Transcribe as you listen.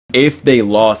if they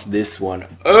lost this one.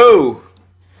 Oh!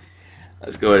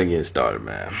 Let's go ahead and get started,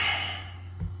 man.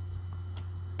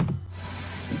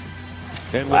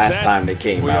 Last time they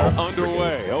came out,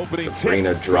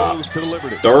 Sabrina dropped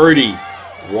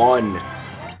 31.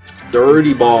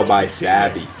 Dirty ball by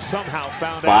Sabby.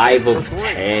 5 of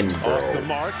 10,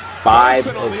 bro. 5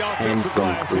 of 10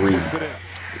 from 3.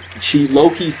 She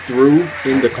low-key threw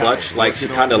in the clutch, like she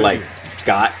kind of like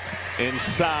got in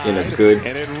a good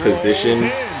position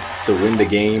to win the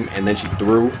game, and then she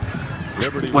threw.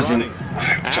 Which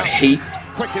I hate.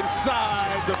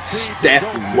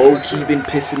 Steph low-key been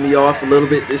pissing me off a little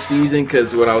bit this season,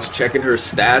 because when I was checking her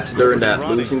stats during that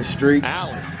losing streak,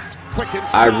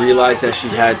 I realized that she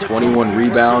had 21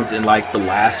 rebounds in like the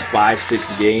last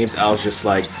 5-6 games. I was just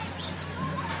like,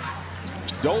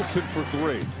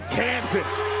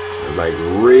 like,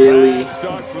 really?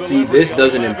 See, this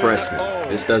doesn't impress me.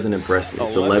 This doesn't impress me.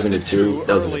 It's 11-2.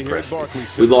 Doesn't impress me.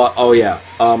 We lost. Oh yeah.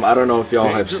 I don't know if y'all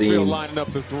have seen.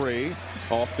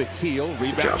 Off the heel,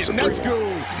 rebound.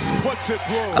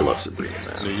 I love Sabrina,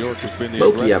 man. New York has been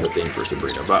low-key have a thing for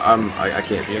Sabrina, but I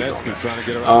can't see it.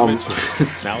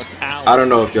 I don't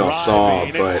know if y'all saw,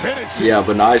 but yeah,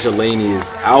 Benija Laney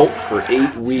is out for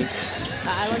 8 weeks.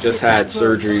 She just had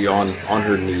surgery on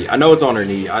her knee. I know it's on her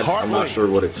knee. I'm not sure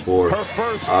what it's for.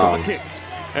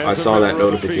 I saw that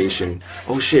notification.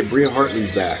 Oh shit, Bria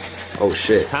Hartley's back. Oh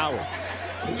shit.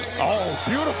 Oh,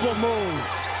 beautiful move.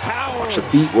 Watch the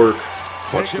feet work.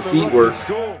 Watch the feet work.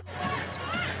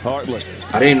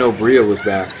 I didn't know Bria was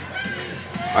back.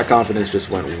 My confidence just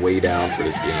went way down for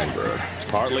this game, bro.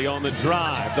 Hartley on the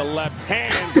drive. The left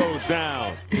hand goes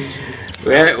down.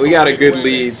 We got a good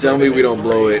lead. Tell me we don't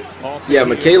blow it. Yeah,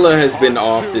 Michaela has been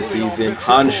off this season.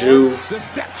 Hanju,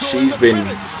 she's been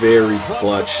very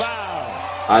clutch.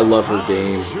 I love her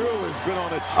game.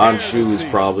 Anshu is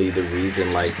probably the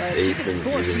reason like they've been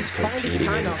even competing.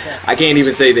 I can't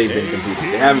even say they've been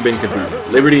competing. They haven't been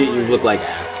competing. Liberty, you look like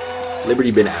ass.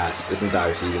 Liberty been ass this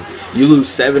entire season. You lose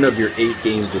 7 of your 8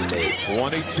 games in May.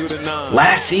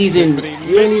 Last season, you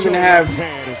didn't even have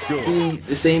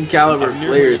the same caliber of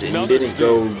players, and you didn't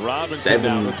go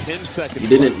 7. You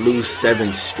didn't lose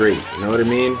 7 straight. You know what I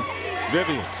mean?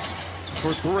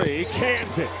 For 3,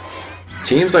 Kansas.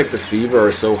 Teams like the Fever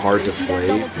are so hard to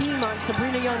play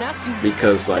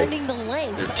because like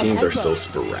their teams are so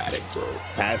sporadic, bro.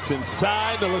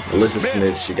 Alyssa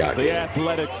Smith, she got game.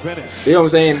 See what I'm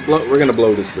saying? We're gonna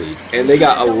blow this lead, and they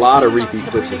got a lot of repeat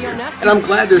clips in here, and I'm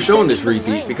glad they're showing this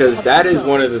repeat because that is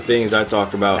one of the things I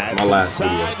talked about in my last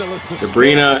video.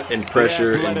 Sabrina and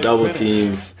pressure and double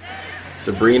teams.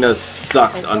 Sabrina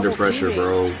sucks under pressure,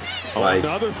 bro. Like.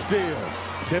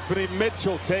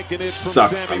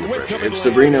 Sucks under pressure. If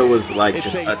Sabrina was like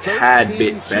just a tad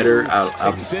bit better out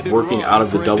working out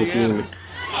of the double team,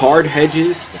 hard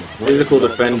hedges, physical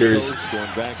defenders,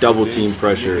 double team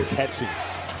pressure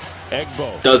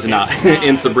does not.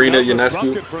 In Sabrina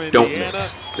Ionescu, don't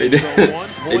mix. They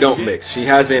don't mix. She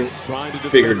hasn't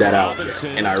figured that out yet,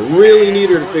 and I really need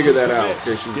her to figure that out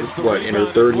because she's just, what, in her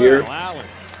 3rd year.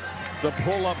 The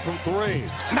pull up from 3.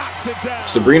 Knocks it down.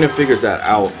 Sabrina figures that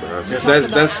out, bro.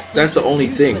 That's the only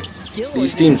thing.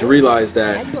 These teams realize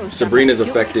that Sabrina's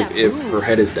effective if her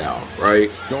head is down,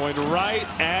 right? Going right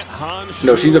at Hanju.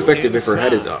 No, she's effective if her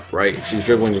head is up, right? If she's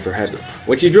dribbling with her head up.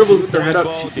 When she dribbles with her head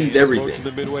up, she sees everything,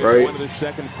 right?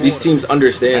 These teams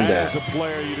understand that.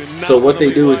 So what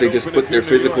they do is they just put their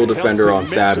physical defender on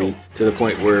Sabby to the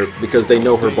point where, because they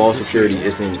know her ball security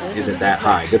isn't that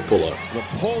high. Good pull up.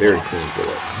 Very clean pull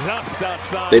up.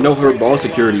 They know her ball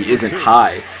security isn't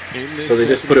high, so they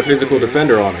just put a physical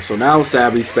defender on her. So now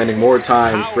Sabby's spending more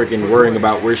time freaking worrying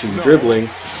about where she's dribbling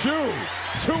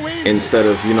instead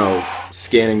of, you know,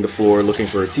 scanning the floor looking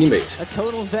for her teammates.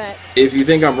 If you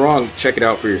think I'm wrong, check it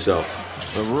out for yourself.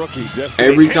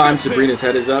 Every time Sabrina's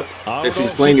head is up, if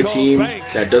she's playing a team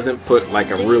that doesn't put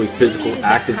like a really physical,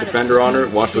 active defender on her,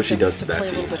 watch what she does to that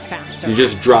team. She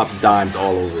just drops dimes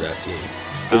all over that team.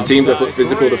 So the teams that put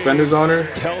physical defenders on her,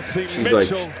 she's like,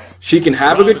 she can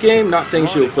have a good game. Not saying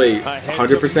she'll play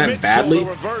 100% badly.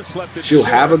 She'll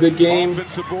have a good game,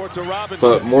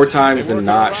 but more times than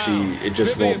not, it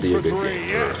just won't be a good game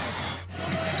for her.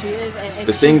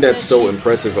 The thing that's so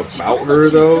impressive about her,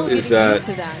 though, is that...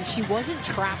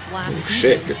 Oh,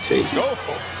 shit, good take. Good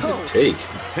take.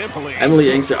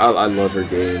 Emily Inkster, I love her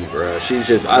game, bro. She's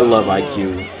just... I love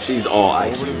IQ. She's all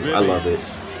IQ. I love it.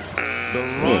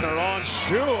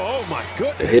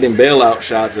 They're hitting bailout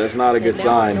shots. That's not a good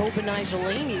sign.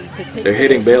 They're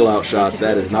hitting bailout shots.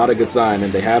 That is not a good sign.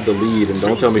 And they have the lead. And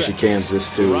don't tell me she cans this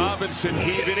too. All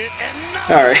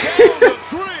right.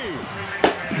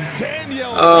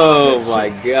 Oh my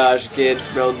gosh, can't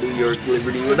spell New York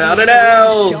Liberty without an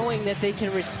L. Showing that they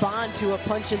can respond to a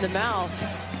punch in the mouth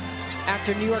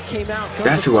after New York came out.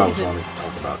 That's who I was wanting to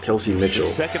talk about. Kelsey Mitchell.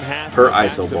 Her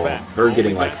ISO ball. Her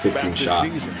getting like 15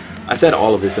 shots. I said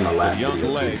all of this in my last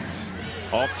video too.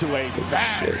 Off to a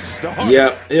fast start.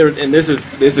 Yeah, and this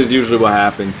is usually what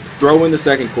happens. Throw in the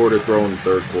second quarter, throw in the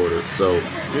third quarter. So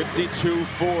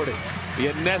 52-40.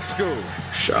 Ionescu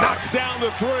shot. knocks down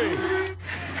the three.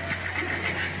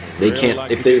 They can't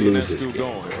if they lose this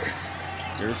game.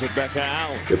 Here's Rebecca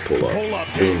Allen. Good pull up.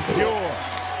 Clean pull up.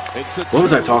 What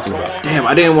was I talking about? Damn,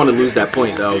 I didn't want to lose that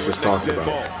point that I was just talking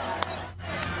about.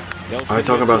 Am I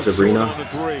talking about Sabrina?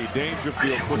 I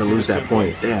didn't want to lose that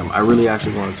point. Damn, I really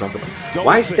actually want to talk about.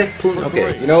 Why is Steph pulling?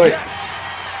 Okay, you know what?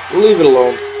 We'll leave it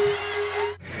alone.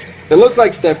 It looks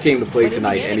like Steph came to play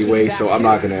tonight anyway, so I'm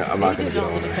not gonna get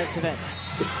on it.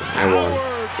 And one.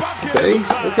 Okay.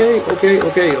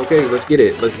 Let's get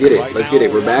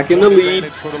it. We're back in the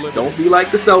lead. Don't be like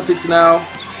the Celtics now.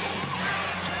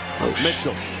 Oh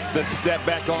shit. The step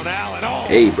back on Allen. Oh.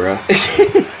 Hey, bruh.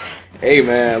 Hey,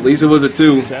 man. At least it was a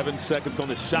 2. 7 seconds on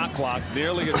the shot clock.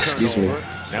 Nearly a Excuse me.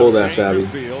 turnover. Pull that, Sabby.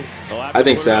 I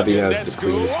think Sabby has the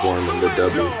cleanest form in the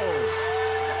W.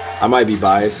 I might be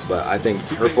biased, but I think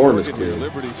her form is clean.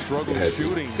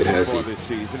 It has he.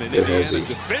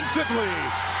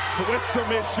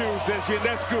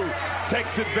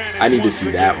 I need to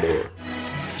see that more.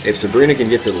 If Sabrina can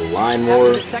get to the line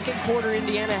more,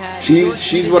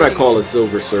 she's what I call a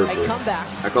silver surfer.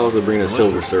 I call Sabrina a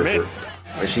silver surfer.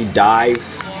 When she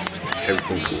dives,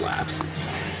 everything collapses.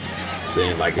 I'm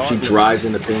saying, like, if she drives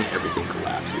in the paint, everything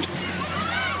collapses.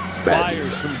 It's bad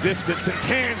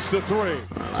defense.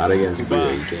 Not against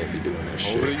Bria, you can't be doing that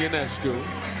shit.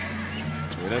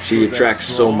 She attracts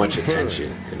so much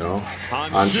attention, you know?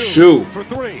 On shoe.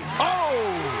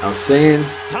 I'm saying.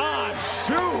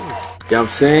 Yeah, I'm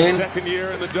saying.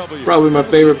 Probably my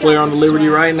favorite player on the Liberty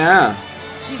right now.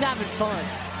 She's having fun.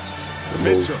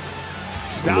 Mitchell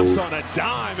stops on a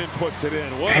dime and puts it in.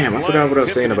 Damn, I forgot what I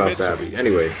was saying about Sabby.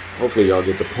 Anyway, hopefully y'all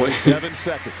get the point. 7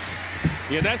 seconds.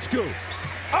 Ionescu.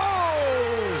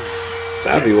 Oh!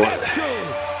 Sabby watch.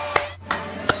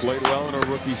 Played well in a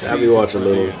rookie Sabby watch a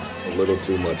little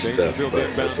too much stuff,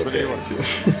 but that's okay.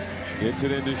 Gets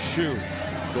it into shoe.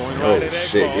 Oh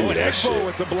shit, give me that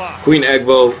shit. Queen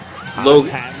Egbo, low,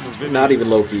 not even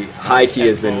low-key, high-key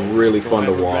has been really fun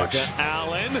to watch.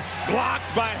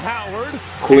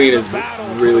 Queen has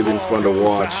really been fun to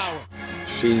watch.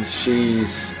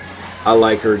 She's, I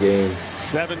like her game.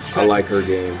 I like her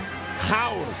game.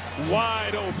 Howard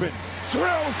wide open,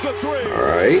 drills the three. All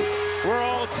right. We're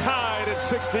all tied at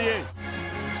 68.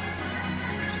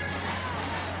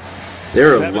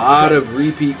 There are a lot of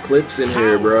repeat clips in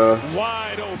here, bro.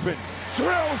 Wide open,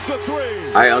 drills the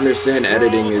three. I understand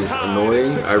editing is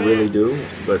annoying, I really do,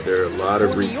 but there are a lot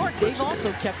of repeat clips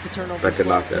in here. That could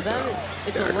knock that down.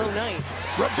 It's a low night.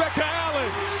 Rebecca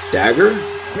Allen. Dagger.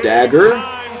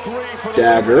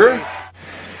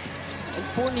 And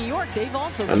for New York, they've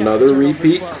also another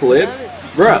repeat clip.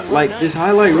 Bruh, like, this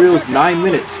highlight reel is 9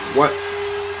 minutes. What?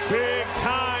 Big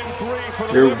time three for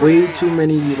the There are way too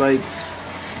many, like...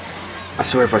 I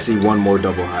swear if I see one more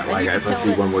double highlight,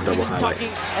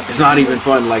 it's not even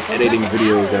fun, like, editing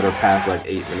videos that are past, like,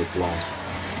 8 minutes long.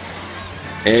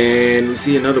 And we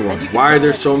see another one. Why are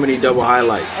there so many double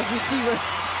highlights?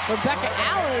 Rebecca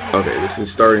Allen. Okay, this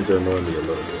is starting to annoy me a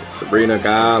little bit. Sabrina,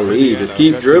 golly, just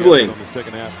keep dribbling.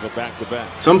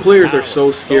 Some players are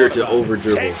so scared to over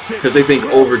dribble because they think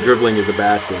over dribbling is a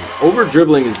bad thing. Over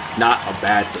dribbling is not a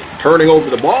bad thing. Turning over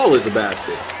the ball is a bad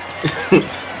thing.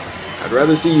 I'd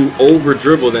rather see you over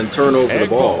dribble than turn over the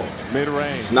ball.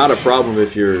 It's not a problem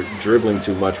if you're dribbling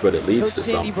too much, but it leads to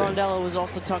something.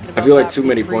 I feel like too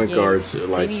many point guards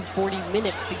like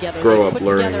grow up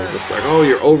learning. It's like, oh,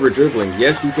 you're over dribbling.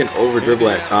 Yes, you can over dribble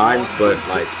at times, but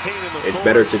like it's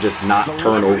better to just not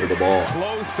turn over the ball.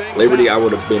 Liberty, I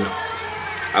would have been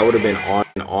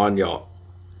on y'all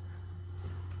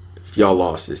if y'all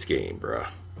lost this game, bruh.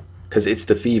 Because it's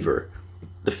the Fever.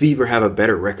 The Fever have a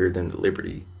better record than the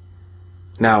Liberty.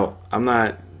 Now, I'm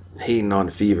not hating on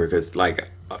the Fever because, like,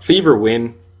 a Fever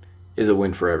win is a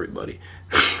win for everybody.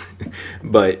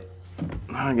 But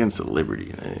not against the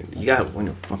Liberty, man. You gotta win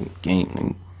a fucking game,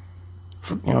 man.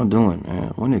 What y'all doing,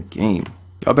 man? Win a game.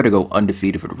 Y'all better go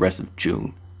undefeated for the rest of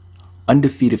June.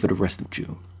 Undefeated for the rest of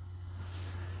June.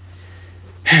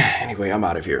 Anyway, I'm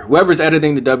out of here. Whoever's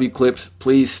editing the W clips,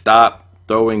 please stop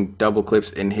throwing double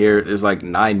clips in here. There's like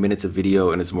 9 minutes of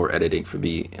video and it's more editing for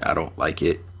me. I don't like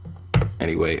it.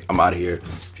 Anyway, I'm out of here.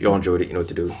 If y'all enjoyed it, you know what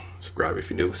to do. Subscribe if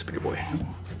you're new. It's your boy.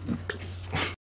 Peace.